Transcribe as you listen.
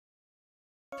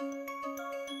Now,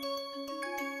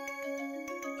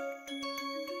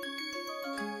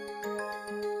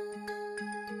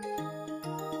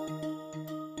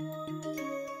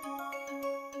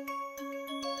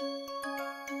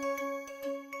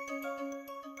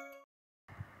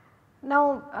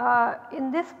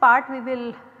 in this part we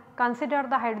will consider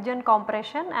the hydrogen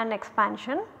compression and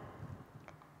expansion.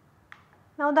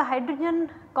 Now, the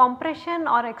hydrogen compression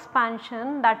or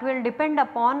expansion, that will depend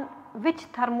upon which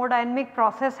thermodynamic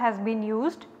process has been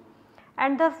used,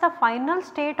 and thus the final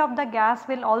state of the gas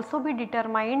will also be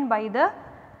determined by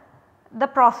the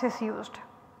process used.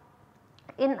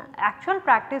 In actual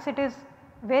practice, it is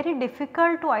very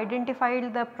difficult to identify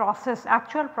the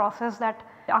actual process that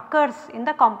occurs in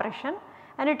the compression,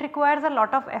 and it requires a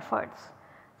lot of efforts.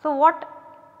 So, what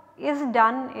is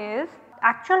done is,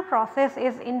 actual process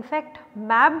is in fact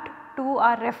mapped to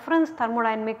a reference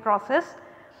thermodynamic process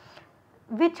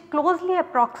which closely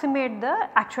approximate the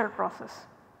actual process.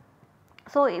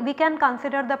 So, we can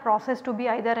consider the process to be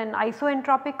either an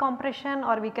isoentropic compression,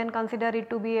 or we can consider it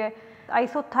to be a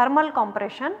isothermal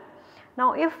compression.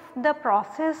 Now, if the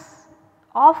process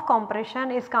of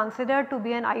compression is considered to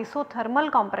be an isothermal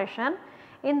compression,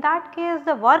 in that case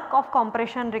the work of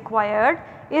compression required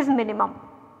is minimum.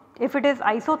 If it is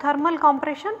isothermal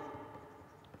compression,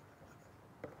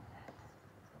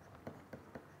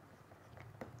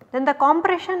 then the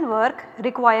compression work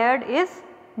required is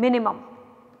minimum,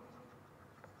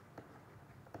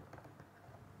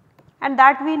 and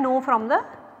that we know from the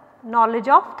knowledge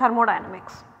of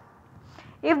thermodynamics.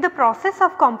 If the process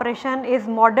of compression is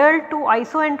modeled to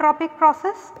isoentropic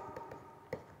process,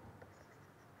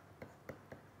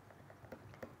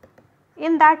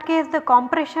 in that case the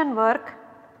compression work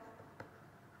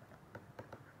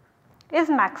is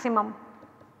maximum.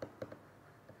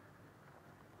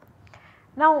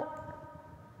 Now,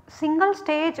 single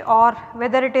stage or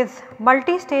whether it is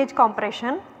multi-stage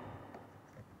compression,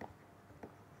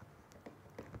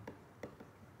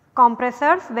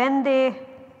 compressors, when they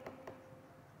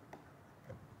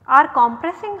are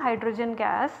compressing hydrogen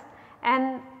gas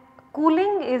and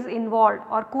cooling is involved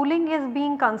or cooling is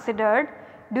being considered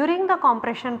during the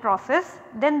compression process,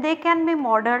 then they can be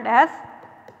modeled as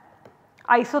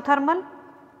isothermal,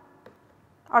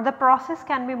 or the process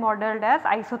can be modeled as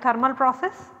isothermal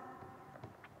process.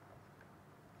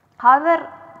 However,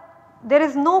 there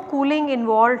is no cooling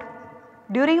involved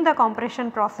during the compression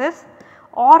process,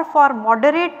 or for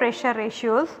moderate pressure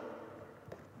ratios,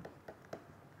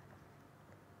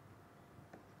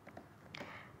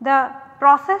 the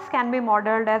process can be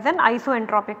modeled as an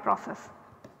isoentropic process.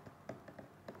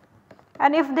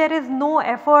 And if there is no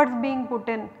efforts being put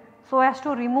in so as to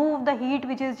remove the heat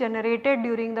which is generated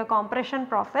during the compression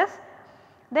process,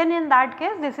 then in that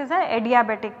case this is a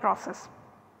adiabatic process.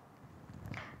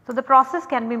 So, the process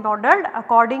can be modeled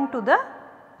according to the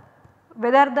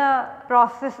whether the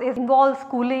process involves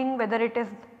cooling, whether it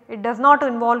does not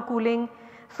involve cooling.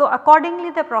 So,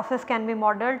 accordingly the process can be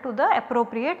modeled to the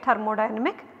appropriate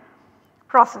thermodynamic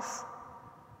process.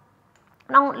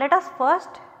 Now, let us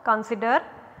first consider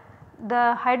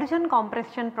the hydrogen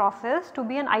compression process to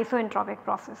be an isoentropic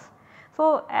process.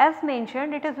 So, as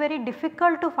mentioned, it is very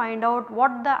difficult to find out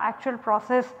what the actual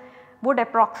process would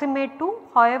approximate to.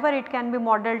 However, it can be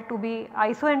modeled to be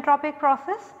isoentropic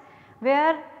process,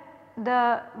 where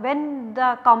when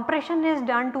the compression is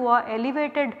done to a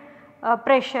elevated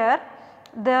pressure,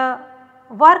 the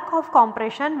work of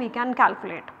compression we can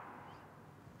calculate.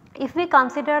 If we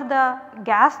consider the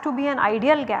gas to be an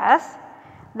ideal gas,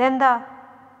 then the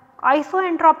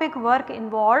isoentropic work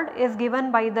involved is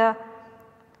given by the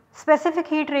specific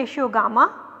heat ratio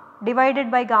gamma divided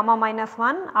by gamma minus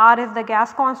 1, R is the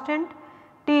gas constant,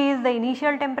 T is the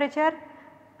initial temperature,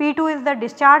 P2 is the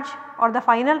discharge or the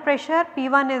final pressure,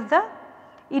 P1 is the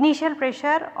initial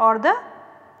pressure or the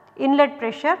inlet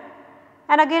pressure,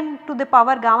 and again to the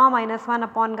power gamma minus 1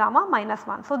 upon gamma minus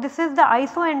 1. So, this is the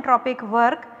isoentropic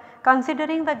work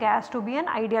considering the gas to be an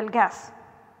ideal gas.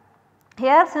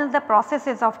 Here, since the process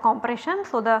is of compression,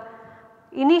 so the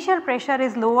initial pressure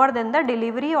is lower than the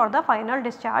delivery or the final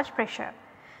discharge pressure.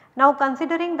 Now,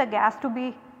 considering the gas to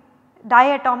be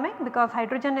diatomic, because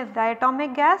hydrogen is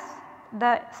diatomic gas,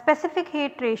 the specific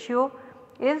heat ratio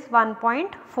is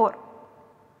 1.4.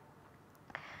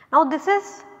 Now, this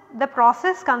is the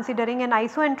process considering an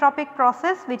isoentropic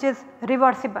process which is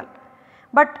reversible,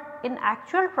 but in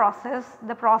actual process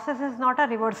the process is not a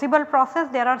reversible process.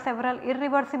 There are several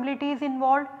irreversibilities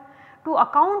involved. To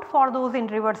account for those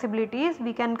irreversibilities,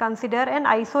 we can consider an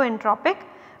isoentropic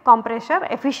compressor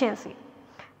efficiency.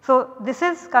 So, this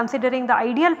is considering the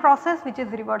ideal process which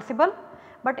is reversible,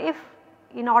 but if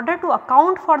in order to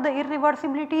account for the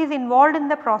irreversibilities involved in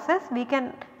the process, we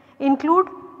can include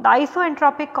the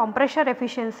isoentropic compressor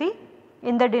efficiency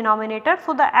in the denominator.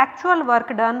 So, the actual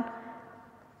work done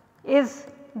is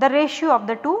the ratio of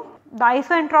the two, the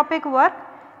isoentropic work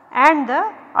and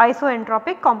the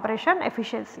isoentropic compression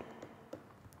efficiency.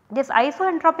 This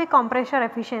isoentropic compressor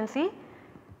efficiency,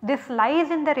 this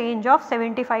lies in the range of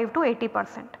 75 to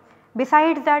 80%.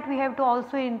 Besides that, we have to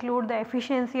also include the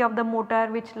efficiency of the motor,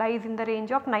 which lies in the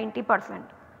range of 90%.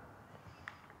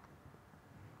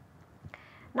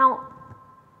 Now,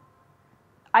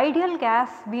 ideal gas,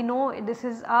 we know this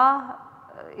is a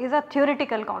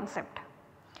theoretical concept,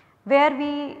 where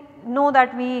we know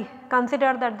that we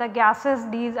consider that the gases,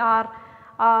 these are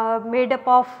made up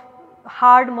of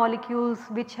hard molecules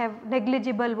which have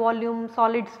negligible volume,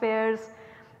 solid spheres,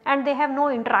 and they have no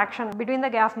interaction between the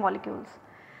gas molecules.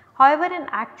 However, in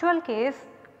actual case,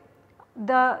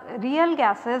 the real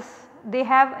gases, they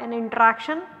have an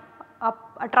interaction, a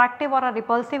attractive or a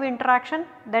repulsive interaction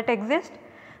that exists.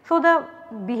 So, the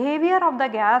behavior of the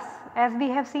gas, as we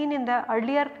have seen in the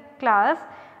earlier class,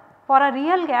 for a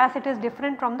real gas it is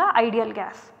different from the ideal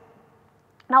gas.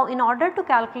 Now, in order to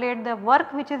calculate the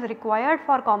work which is required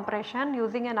for compression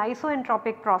using an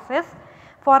isoentropic process,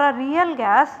 for a real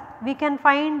gas we can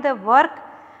find the work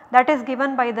that is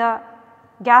given by the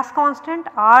gas constant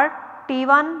R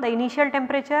T1, the initial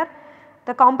temperature,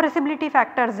 the compressibility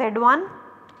factor Z1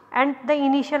 and the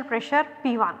initial pressure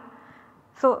P1.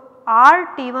 So,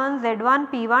 R T1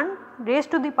 Z1 P1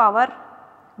 raised to the power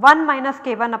 1 minus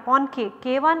K1 upon K.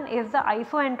 K1 is the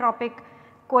isoentropic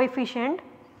coefficient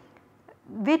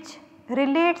which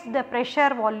relates the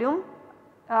pressure volume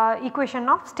equation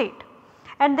of state,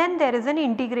 and then there is an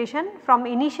integration from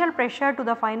initial pressure to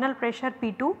the final pressure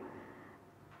P2,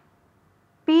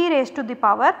 P raised to the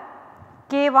power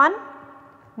K1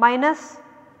 minus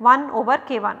 1 over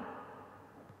K1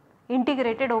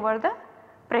 integrated over the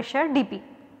pressure dP.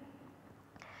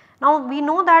 Now, we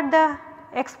know that the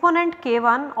exponent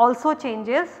K1 also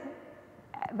changes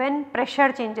when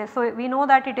pressure changes. So, we know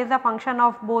that it is a function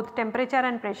of both temperature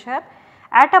and pressure.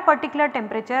 At a particular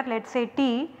temperature, let us say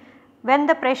T, when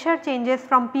the pressure changes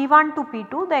from P1 to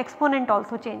P2, the exponent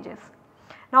also changes.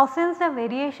 Now, since the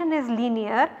variation is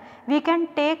linear, we can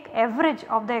take average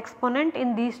of the exponent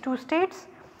in these two states.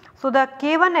 So, the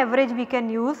K1 average we can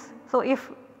use. So,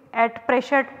 if at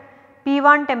pressure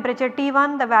P1, temperature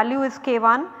T1, the value is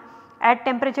K1, at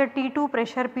temperature T2,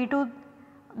 pressure P2,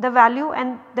 the value,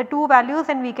 and the two values,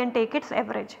 and we can take its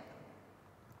average.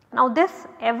 Now, this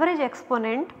average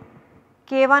exponent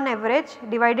K1 average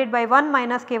divided by 1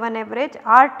 minus K1 average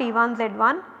R T1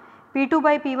 Z1 P2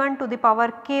 by P1 to the power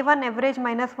K1 average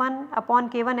minus 1 upon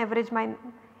K1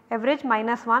 average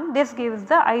minus 1, this gives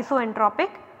the isoentropic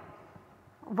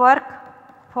work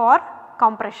for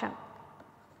compression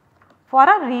for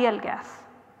a real gas.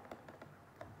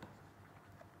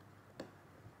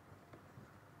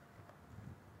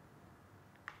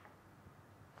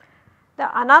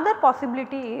 The another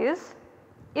possibility is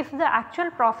if the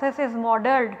actual process is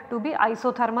modeled to be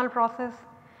isothermal process,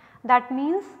 that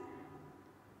means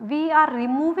we are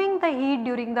removing the heat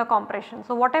during the compression.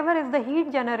 So, whatever is the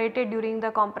heat generated during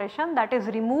the compression, that is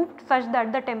removed such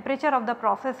that the temperature of the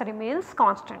process remains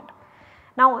constant.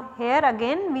 Now, here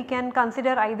again we can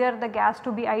consider either the gas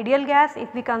to be ideal gas.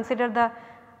 If we consider the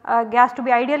gas to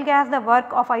be ideal gas, the work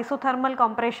of isothermal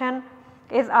compression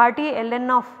is RT ln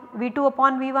of V2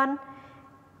 upon V1.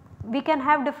 We can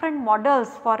have different models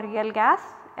for real gas,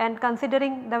 and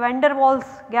considering the van der Waals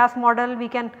gas model, we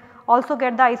can also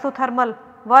get the isothermal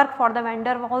work for the van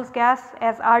der Waals gas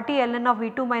as RT ln of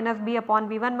V2 minus B upon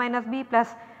V1 minus B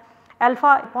plus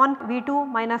alpha upon V2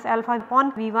 minus alpha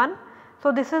upon V1.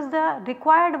 So, this is the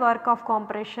required work of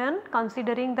compression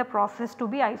considering the process to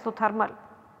be isothermal.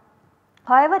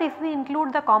 However, if we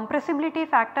include the compressibility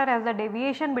factor as the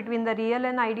deviation between the real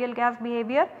and ideal gas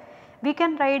behavior, we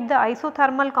can write the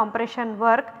isothermal compression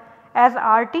work as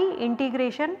RT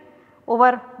integration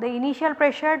over the initial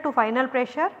pressure to final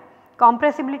pressure,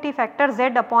 compressibility factor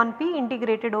Z upon P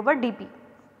integrated over dP.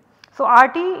 So,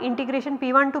 RT integration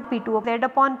P1 to P2 Z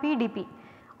upon P dP.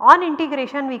 On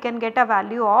integration we can get a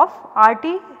value of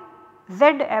RT Z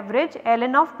average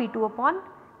ln of P2 upon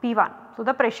P1. So,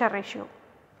 the pressure ratio.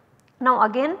 Now,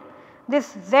 again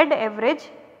this Z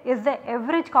average is the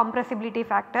average compressibility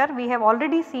factor. We have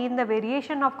already seen the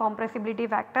variation of compressibility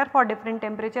factor for different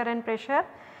temperature and pressure.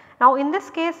 Now, in this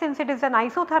case, since it is an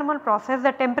isothermal process,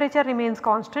 the temperature remains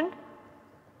constant.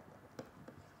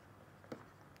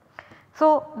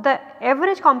 So, the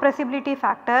average compressibility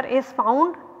factor is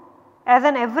found as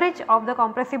an average of the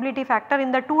compressibility factor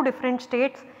in the two different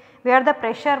states where the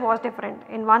pressure was different.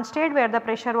 In one state where the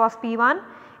pressure was P1,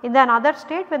 in the another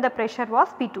state where the pressure was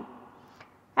P2,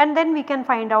 and then we can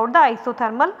find out the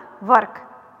isothermal work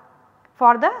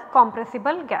for the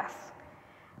compressible gas.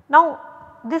 Now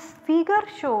this figure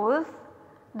shows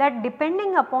that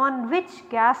depending upon which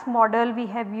gas model we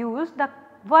have used, the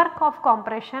work of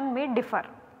compression may differ.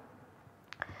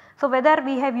 So whether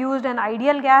we have used an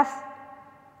ideal gas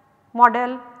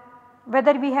model,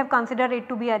 whether we have considered it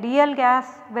to be a real gas,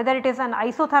 whether it is an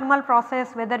isothermal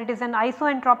process, whether it is an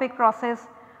isoentropic process,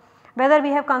 whether we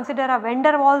have considered a van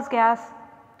der Waals gas,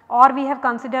 or we have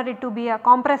considered it to be a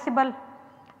compressible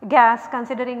gas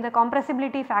considering the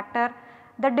compressibility factor,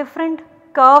 the different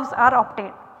curves are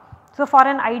obtained. So for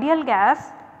an ideal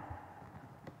gas,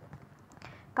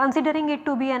 considering it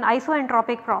to be an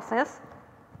isoentropic process,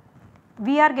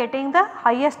 we are getting the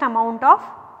highest amount of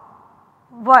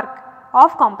work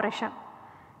of compression.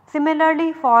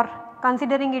 Similarly, for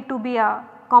considering it to be a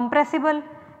compressible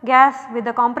gas with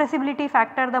the compressibility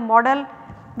factor, the model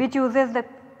which uses the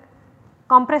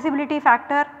compressibility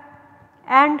factor,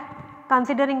 and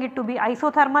considering it to be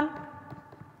isothermal.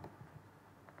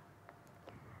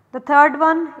 The third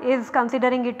one is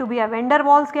considering it to be a van der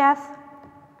Waals gas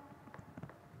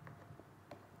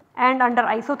and under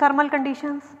isothermal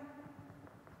conditions,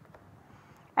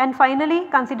 and finally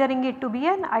considering it to be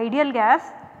an ideal gas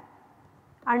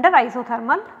under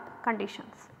isothermal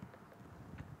conditions.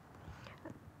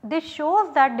 This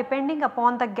shows that depending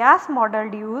upon the gas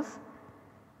model used,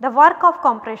 the work of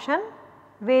compression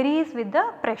varies with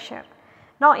the pressure.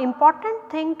 Now important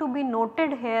thing to be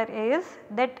noted here is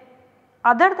that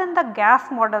other than the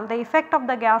gas model, the effect of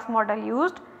the gas model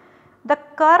used, the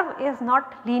curve is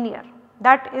not linear,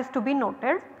 that is to be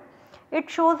noted. It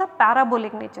shows a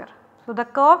parabolic nature. So the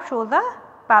curve shows a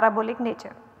parabolic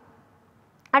nature,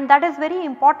 and that is very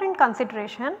important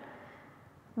consideration,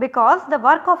 because the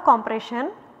work of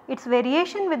compression, its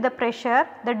variation with the pressure,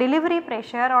 the delivery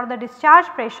pressure or the discharge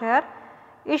pressure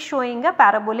is showing a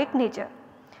parabolic nature.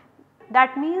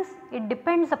 That means it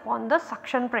depends upon the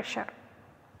suction pressure.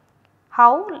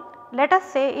 How? Let us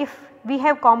say if we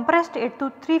have compressed it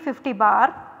to 350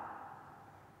 bar.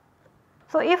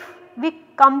 So if we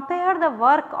compare the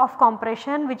work of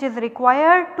compression which is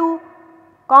required to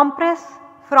compress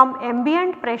from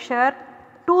ambient pressure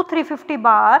to 350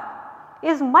 bar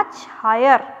is much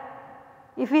higher.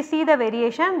 If we see the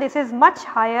variation, this is much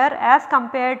higher as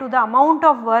compared to the amount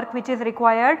of work which is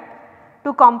required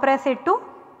to compress it to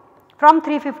from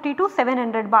 350 to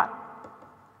 700 bar.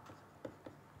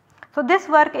 So this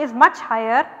work is much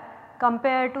higher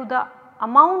compared to the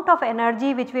amount of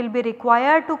energy which will be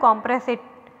required to compress it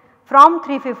from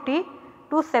 350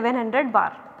 to 700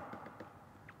 bar.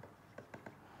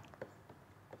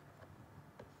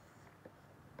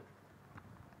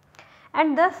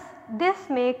 And thus this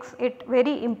makes it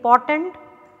very important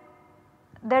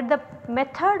that the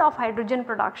method of hydrogen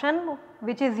production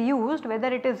which is used,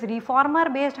 whether it is reformer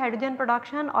based hydrogen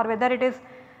production or whether it is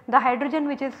the hydrogen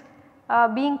which is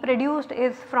being produced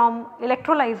is from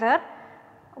electrolyzer,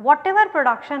 whatever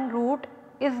production route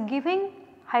is giving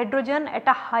hydrogen at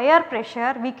a higher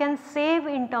pressure, we can save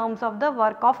in terms of the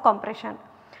work of compression,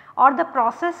 or the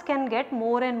process can get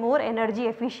more and more energy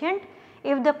efficient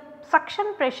if the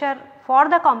suction pressure for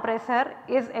the compressor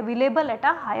is available at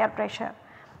a higher pressure.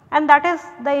 And that is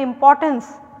the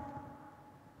importance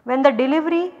when the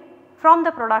delivery from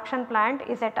the production plant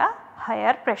is at a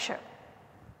higher pressure.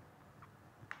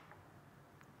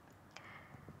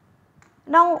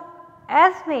 Now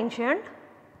as mentioned,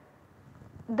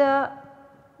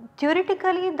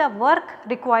 theoretically the work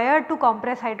required to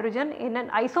compress hydrogen in an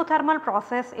isothermal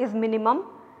process is minimum,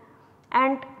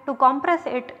 and to compress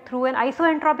it through an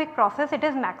isoentropic process it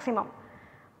is maximum.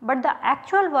 But the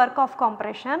actual work of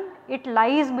compression, it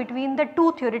lies between the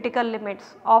two theoretical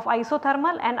limits of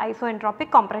isothermal and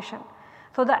isoentropic compression.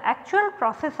 So the actual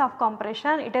process of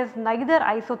compression, it is neither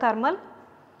isothermal.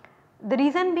 The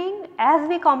reason being, as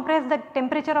we compress, the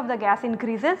temperature of the gas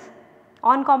increases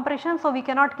on compression, so we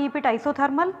cannot keep it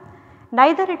isothermal.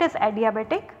 Neither it is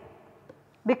adiabatic,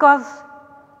 because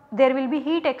there will be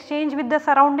heat exchange with the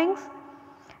surroundings.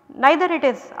 Neither it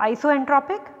is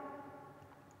isoentropic,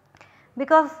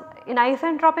 because in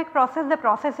isoentropic process the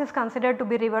process is considered to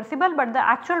be reversible, but the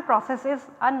actual process is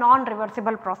a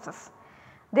non-reversible process.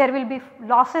 There will be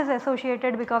losses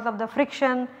associated because of the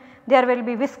friction, there will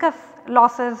be viscous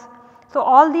losses. So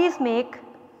all these make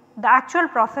the actual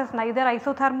process neither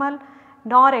isothermal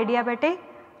nor adiabatic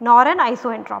nor an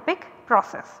isoentropic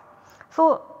process.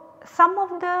 So some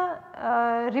of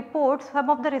the reports, some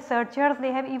of the researchers,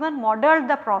 they have even modeled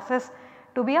the process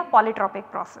to be a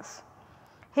polytropic process.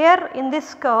 Here in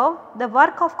this curve the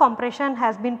work of compression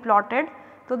has been plotted.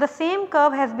 So, the same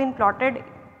curve has been plotted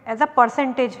as a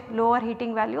percentage lower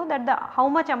heating value, that the how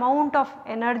much amount of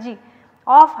energy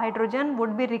of hydrogen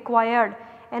would be required,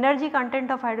 energy content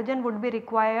of hydrogen would be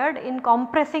required in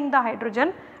compressing the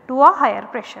hydrogen to a higher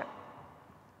pressure.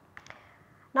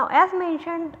 Now, as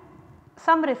mentioned,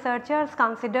 some researchers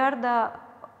consider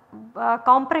the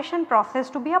compression process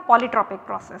to be a polytropic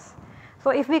process.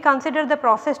 So, if we consider the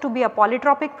process to be a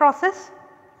polytropic process,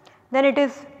 then it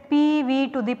is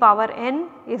PV to the power n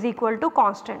is equal to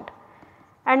constant,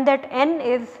 and that n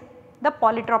is the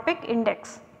polytropic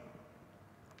index.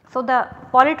 So, the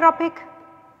polytropic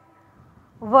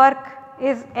work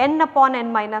is n upon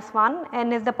n minus 1,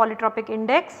 n is the polytropic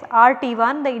index,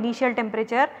 RT1 the initial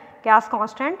temperature gas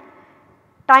constant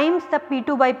times the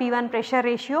P2 by P1 pressure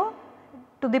ratio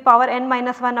to the power n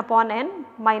minus 1 upon n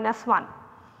minus 1.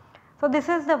 So, this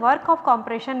is the work of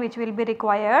compression which will be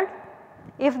required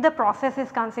if the process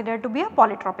is considered to be a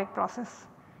polytropic process.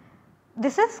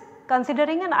 This is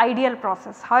considering an ideal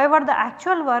process. However, the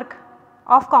actual work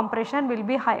of compression will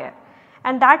be higher,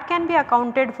 and that can be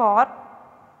accounted for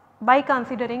by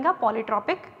considering a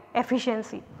polytropic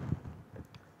efficiency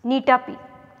neta P,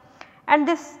 and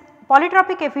this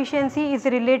polytropic efficiency is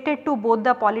related to both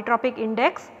the polytropic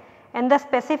index and the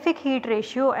specific heat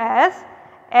ratio, as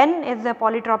n is the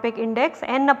polytropic index,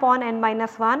 n upon n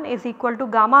minus 1 is equal to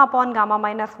gamma upon gamma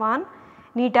minus 1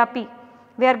 neta P,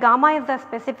 where gamma is the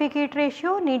specific heat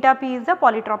ratio, neta P is the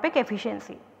polytropic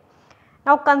efficiency.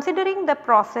 Now, considering the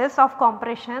process of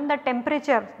compression, the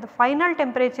temperature, the final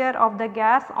temperature of the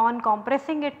gas on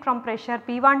compressing it from pressure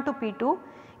P1 to P2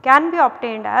 can be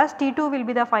obtained as T2 will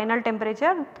be the final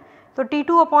temperature. So,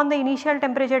 T2 upon the initial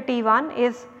temperature T1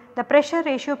 is the pressure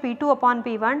ratio P2 upon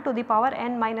P1 to the power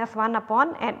n minus 1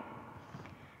 upon n.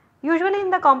 Usually in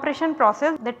the compression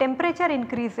process the temperature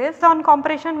increases on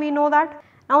compression, we know that.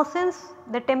 Now, since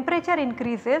the temperature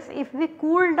increases, if we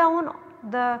cool down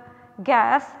the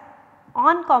gas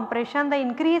on compression, the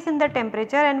increase in the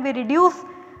temperature, and we reduce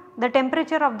the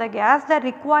temperature of the gas, the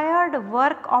required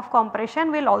work of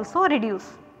compression will also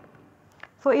reduce.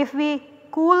 So, if we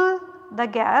cool the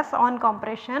gas on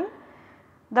compression,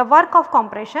 the work of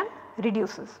compression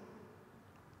reduces.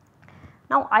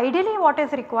 Now, ideally what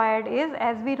is required is,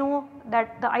 as we know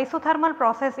that the isothermal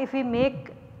process, if we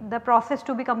make the process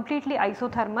to be completely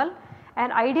isothermal,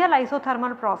 an ideal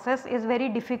isothermal process is very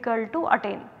difficult to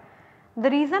attain. The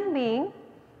reason being,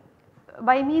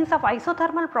 by means of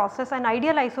isothermal process, an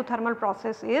ideal isothermal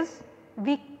process is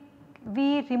we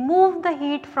remove the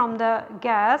heat from the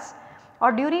gas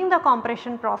or during the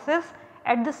compression process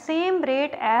at the same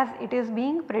rate as it is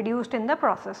being produced in the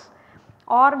process,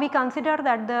 or we consider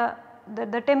that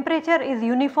the temperature is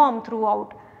uniform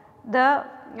throughout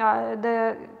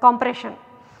the compression.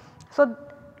 So,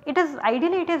 it is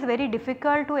ideally it is very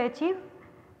difficult to achieve,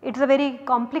 it is a very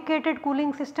complicated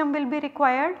cooling system will be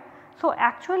required. So,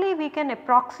 actually we can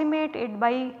approximate it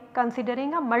by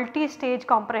considering a multi-stage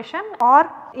compression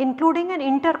or including an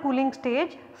intercooling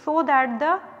stage, so that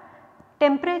the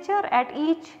temperature at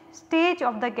each stage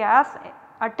of the gas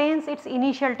attains its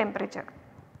initial temperature.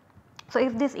 So,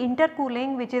 if this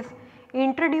intercooling which is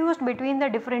introduced between the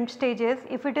different stages,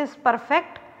 if it is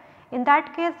perfect, in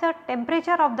that case the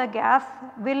temperature of the gas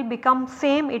will become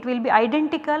same, it will be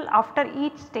identical after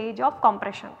each stage of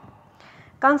compression.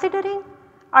 Considering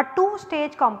a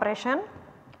two-stage compression,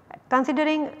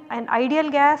 considering an ideal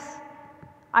gas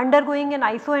undergoing an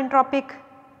isoentropic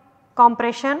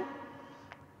compression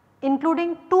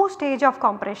including two stage of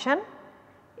compression,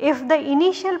 if the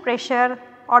initial pressure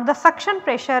or the suction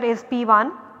pressure is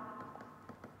P1,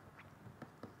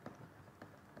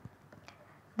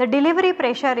 the delivery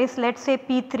pressure is let us say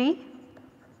P3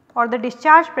 or the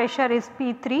discharge pressure is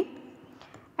P3,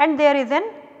 and there is an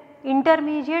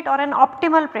intermediate or an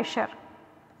optimal pressure.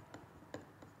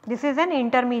 This is an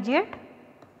intermediate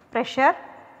pressure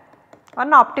or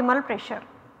an optimal pressure.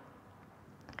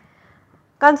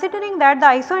 Considering that the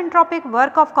isoentropic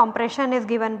work of compression is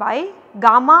given by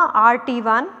gamma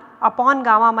RT1 upon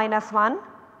gamma minus 1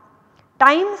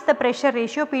 times the pressure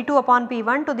ratio P2 upon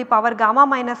P1 to the power gamma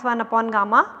minus 1 upon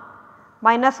gamma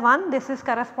minus 1, this is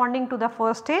corresponding to the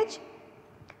first stage,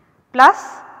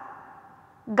 plus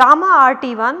gamma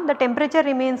RT1, the temperature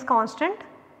remains constant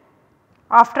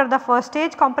after the first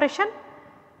stage compression,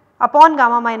 upon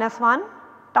gamma minus 1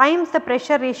 times the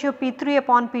pressure ratio P3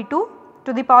 upon P2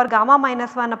 to the power gamma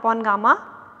minus 1 upon gamma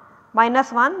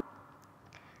minus 1,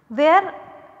 where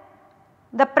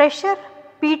the pressure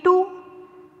P2,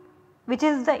 which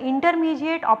is the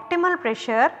intermediate optimal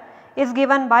pressure, is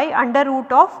given by under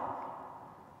root of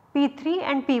P3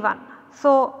 and P1.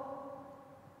 So,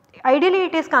 ideally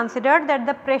it is considered that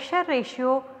the pressure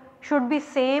ratio should be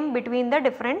same between the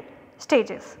different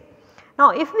stages. Now,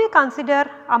 if we consider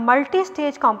a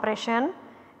multi-stage compression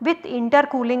with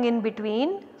intercooling in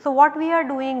between, so what we are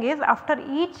doing is after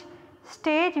each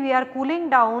stage we are cooling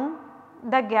down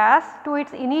the gas to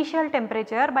its initial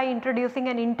temperature by introducing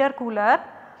an intercooler,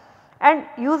 and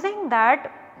using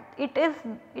that it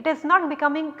is not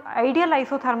becoming ideal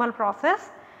isothermal process,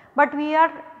 but we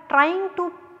are trying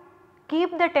to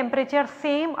keep the temperature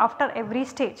same after every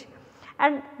stage,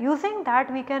 and using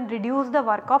that we can reduce the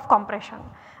work of compression.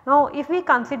 Now, if we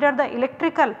consider the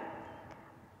electrical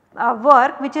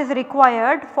work which is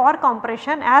required for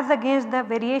compression as against the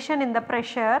variation in the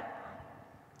pressure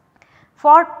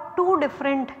for two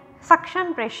different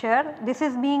suction pressure, this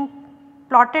is being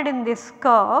plotted in this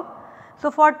curve. So,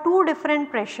 for two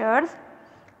different pressures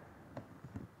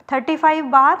 35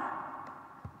 bar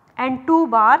and 2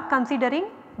 bar, considering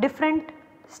different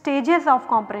stages of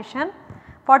compression.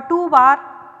 For 2 bar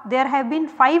there have been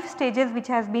 5 stages which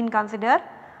has been considered,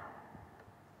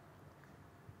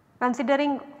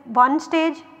 considering 1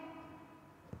 stage,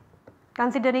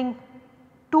 considering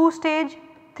 2 stage,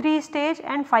 3 stage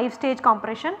and 5 stage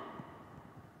compression.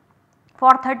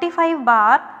 For 35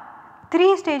 bar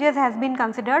 3 stages has been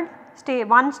considered,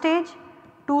 1 stage,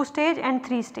 2 stage and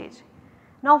 3 stage.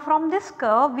 Now, from this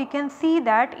curve we can see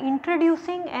that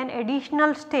introducing an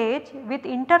additional stage with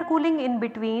intercooling in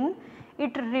between,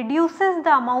 it reduces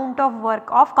the amount of work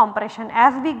of compression.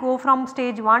 As we go from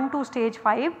stage 1 to stage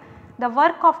 5, the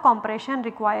work of compression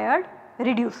required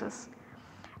reduces.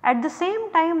 At the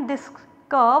same time, this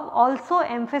curve also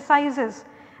emphasizes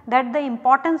that the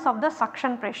importance of the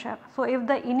suction pressure. So, if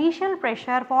the initial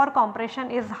pressure for compression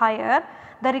is higher,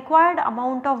 the required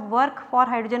amount of work for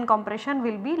hydrogen compression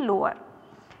will be lower.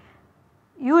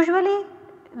 Usually,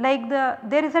 like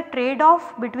there is a trade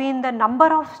off between the number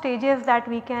of stages that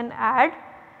we can add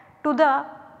to the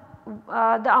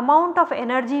amount of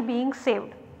energy being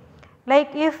saved.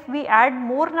 Like if we add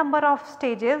more number of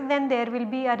stages, then there will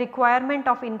be a requirement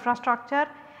of infrastructure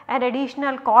and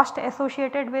additional cost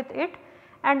associated with it,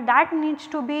 and that needs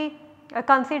to be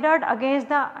considered against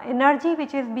the energy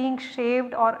which is being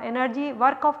saved or energy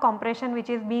work of compression which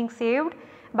is being saved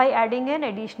by adding an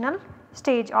additional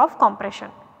stage of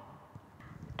compression.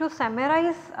 To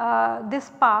summarize this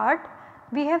part,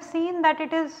 we have seen that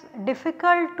it is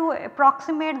difficult to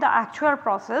approximate the actual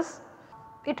process.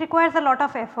 It requires a lot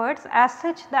of efforts. As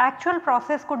such, the actual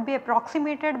process could be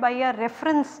approximated by a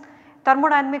reference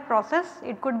thermodynamic process.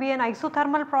 It could be an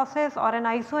isothermal process or an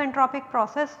isoentropic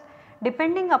process,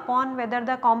 depending upon whether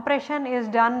the compression is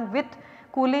done with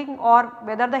cooling or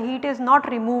whether the heat is not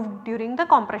removed during the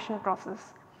compression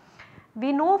process.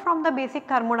 We know from the basic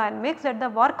thermodynamics that the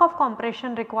work of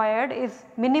compression required is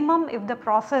minimum if the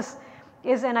process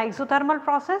is an isothermal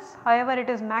process, however it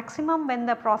is maximum when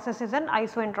the process is an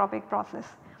isoentropic process.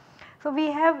 So, we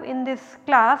have in this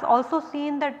class also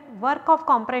seen that work of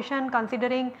compression,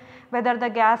 considering whether the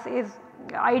gas is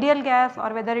ideal gas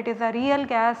or whether it is a real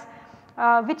gas,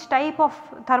 which type of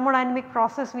thermodynamic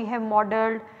process we have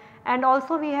modeled, and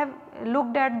also we have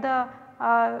looked at the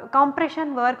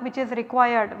compression work which is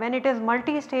required when it is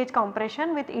multi-stage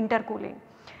compression with intercooling.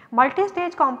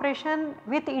 Multi-stage compression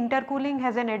with intercooling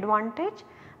has an advantage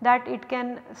that it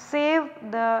can save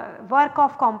the work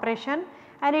of compression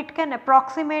and it can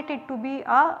approximate it to be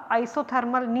a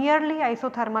isothermal, nearly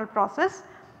isothermal process,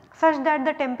 such that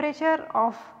the temperature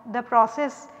of the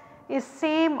process is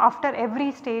same after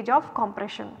every stage of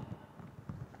compression.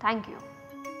 Thank you.